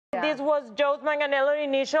Yeah. This was Joe's Manganiello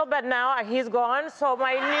initial, but now he's gone, so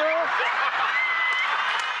my new...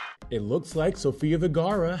 It looks like Sofia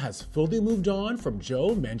Vergara has fully moved on from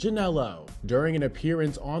Joe Manganiello. During an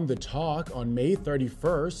appearance on The Talk on May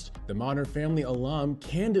 31st, the Modern Family alum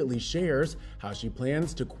candidly shares how she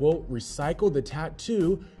plans to, quote, recycle the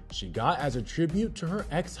tattoo she got as a tribute to her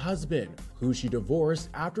ex-husband, who she divorced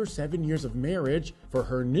after 7 years of marriage, for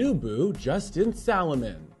her new boo, Justin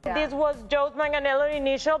Saliman. Yeah. This was Joe's Manganiello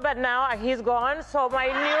initial, but now he's gone, so my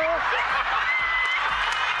new...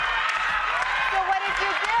 So what did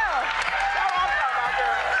you do?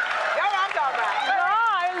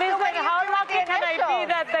 Can I see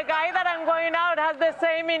that the guy that I'm going out has the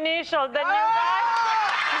same initial, the new guy?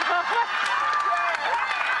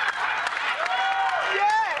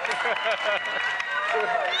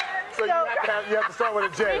 So you have to start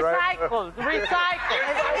with a J, right? Recycled.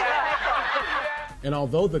 And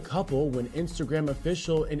although the couple went Instagram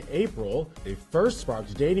official in April, they first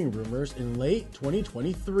sparked dating rumors in late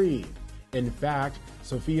 2023. In fact,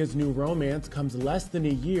 Sofia's new romance comes less than a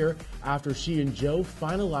year after she and Joe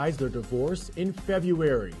finalized their divorce in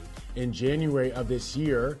February. In January of this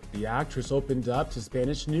year, the actress opened up to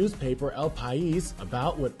Spanish newspaper El País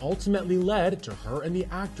about what ultimately led to her and the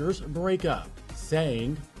actor's breakup,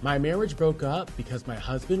 saying, "My marriage broke up because my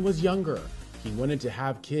husband was younger. He wanted to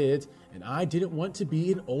have kids, and I didn't want to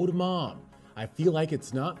be an old mom. I feel like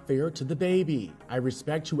it's not fair to the baby. I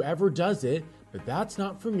respect whoever does it, but that's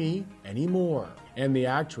not for me anymore." And the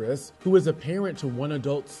actress, who is a parent to one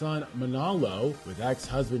adult son, Manolo, with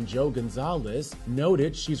ex-husband Joe Gonzalez,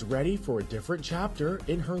 noted she's ready for a different chapter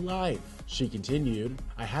in her life. She continued,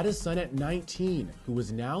 "I had a son at 19 who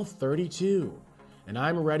is now 32. And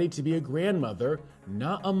I'm ready to be a grandmother,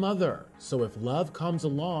 not a mother. So if love comes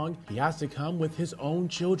along, he has to come with his own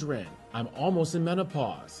children. I'm almost in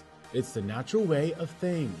menopause. It's the natural way of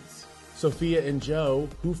things." Sofia and Joe,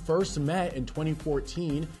 who first met in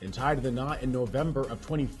 2014 and tied the knot in November of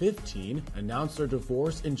 2015, announced their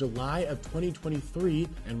divorce in July of 2023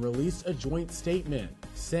 and released a joint statement,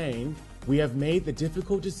 saying, "We have made the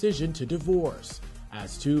difficult decision to divorce.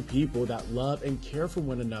 As two people that love and care for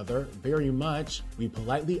one another very much, we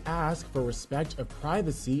politely ask for respect of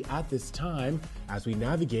privacy at this time as we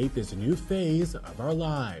navigate this new phase of our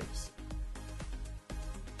lives."